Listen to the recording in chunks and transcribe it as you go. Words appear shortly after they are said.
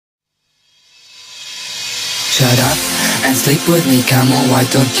Shut up and sleep with me, come on, why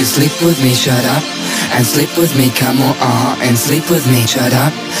don't you sleep with me? Shut up and sleep with me, come on, and sleep with me. Shut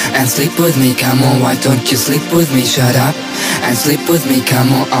up and sleep with me, come on, why don't you sleep with me? Shut up and sleep with me,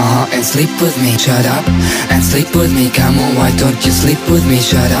 come on, and sleep with me. Shut up and sleep with me, come on, why don't you sleep with me?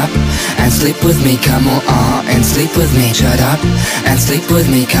 Shut up and sleep with me, come on, and sleep with me. Shut up and sleep with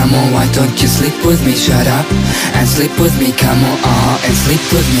me, come on, why don't you sleep with me? Shut up and sleep with me, come on, and sleep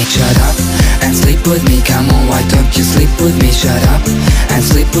with me. Shut up and sleep with me, come on, why don't you sleep with me? Shut up and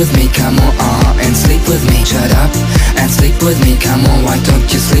sleep with me, come on, and sleep with me. Shut up and sleep with me, come on, why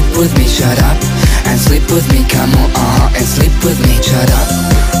don't you sleep with me? Shut up and sleep with me, come on, and sleep with me. Shut up,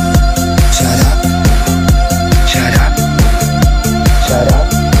 shut up, shut up, shut up,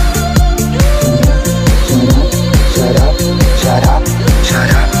 shut up, shut up,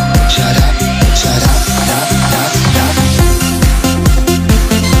 shut up, shut up, shut up,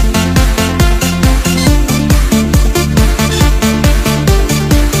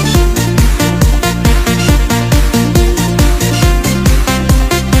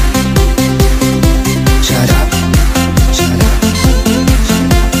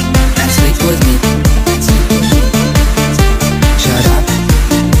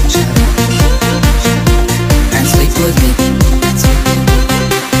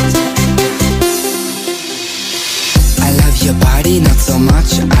 not so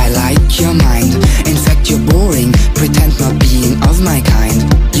much, I like your mind. In fact you're boring, pretend not being of my kind.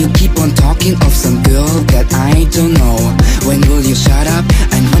 You keep on talking of some girl that I don't know. When will you shut up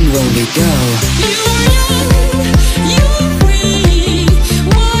and when will we go? You're young, you're free,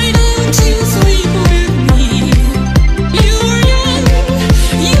 why don't you sleep with me? You're young,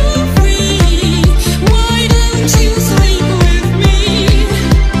 you're free, why don't you sleep with me?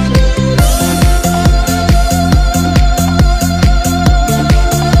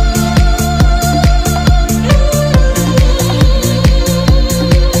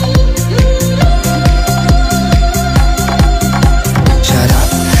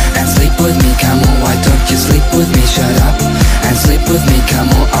 With me, shut up and sleep with me,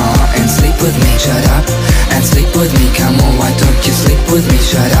 come on, and sleep with me. Shut up and sleep with me, come on, why don't you sleep with me?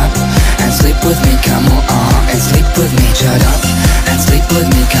 Shut up and sleep with me, come on, and sleep with me. Shut up and sleep with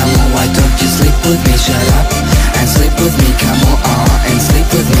me, come on, why don't you sleep with me? Shut up and sleep with me, come on, and sleep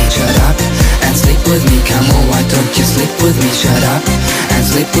with me. Shut up and sleep with me, come on, why don't you sleep with me? Shut up and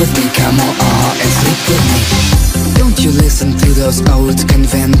sleep with me, come on, and sleep with me. Don't you listen to those old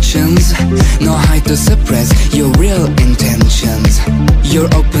conventions, nor hide to suppress your real intentions. You're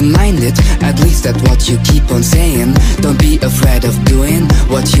open-minded, at least that's what you keep on saying. Don't be afraid of doing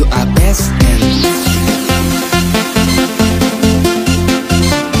what you are best in.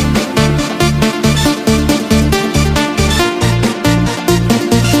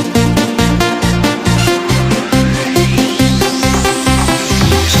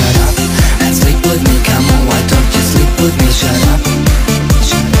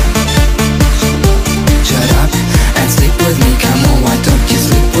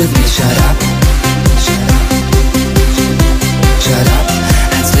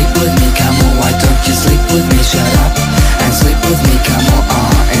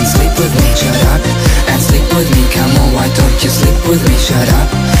 With me, shut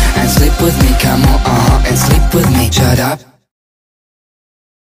up and sleep with me, come on, and sleep with me, shut up.